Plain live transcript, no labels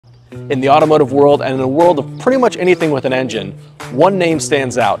In the automotive world and in the world of pretty much anything with an engine, one name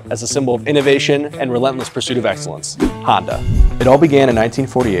stands out as a symbol of innovation and relentless pursuit of excellence: Honda. It all began in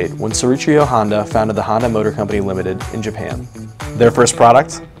 1948 when Soichiro Honda founded the Honda Motor Company Limited in Japan. Their first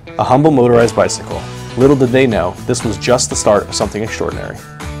product? A humble motorized bicycle. Little did they know, this was just the start of something extraordinary.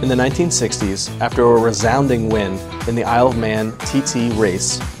 In the 1960s, after a resounding win in the Isle of Man TT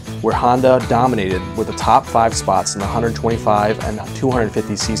race, where Honda dominated with the top 5 spots in the 125 and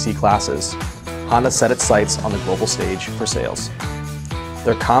 250cc classes, Honda set its sights on the global stage for sales.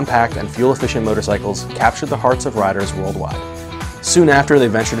 Their compact and fuel-efficient motorcycles captured the hearts of riders worldwide. Soon after, they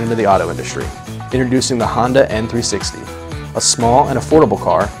ventured into the auto industry, introducing the Honda N360, a small and affordable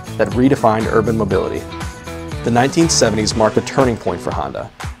car that redefined urban mobility. The 1970s marked a turning point for Honda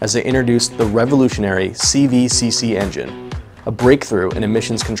as they introduced the revolutionary CVCC engine, a breakthrough in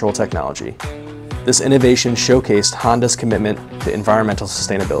emissions control technology. This innovation showcased Honda's commitment to environmental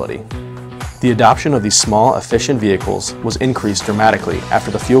sustainability. The adoption of these small, efficient vehicles was increased dramatically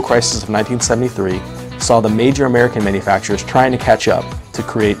after the fuel crisis of 1973 saw the major American manufacturers trying to catch up to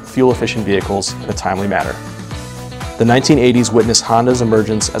create fuel-efficient vehicles in a timely manner. The 1980s witnessed Honda's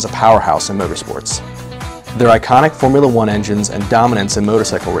emergence as a powerhouse in motorsports. Their iconic Formula One engines and dominance in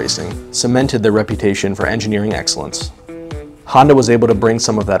motorcycle racing cemented their reputation for engineering excellence. Honda was able to bring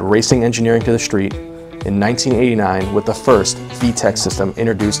some of that racing engineering to the street in 1989 with the first VTEC system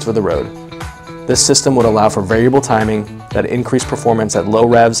introduced for the road. This system would allow for variable timing that increased performance at low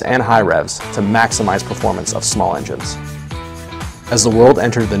revs and high revs to maximize performance of small engines. As the world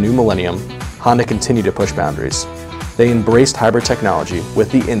entered the new millennium, Honda continued to push boundaries. They embraced hybrid technology with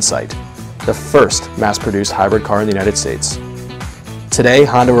the Insight, the first mass-produced hybrid car in the United States. Today,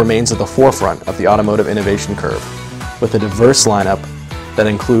 Honda remains at the forefront of the automotive innovation curve, with a diverse lineup that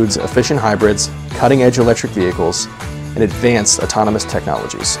includes efficient hybrids, cutting-edge electric vehicles, and advanced autonomous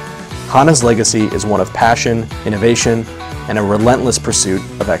technologies. Honda's legacy is one of passion, innovation, and a relentless pursuit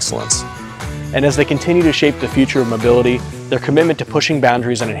of excellence. And as they continue to shape the future of mobility, their commitment to pushing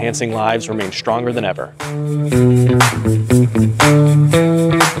boundaries and enhancing lives remains stronger than ever.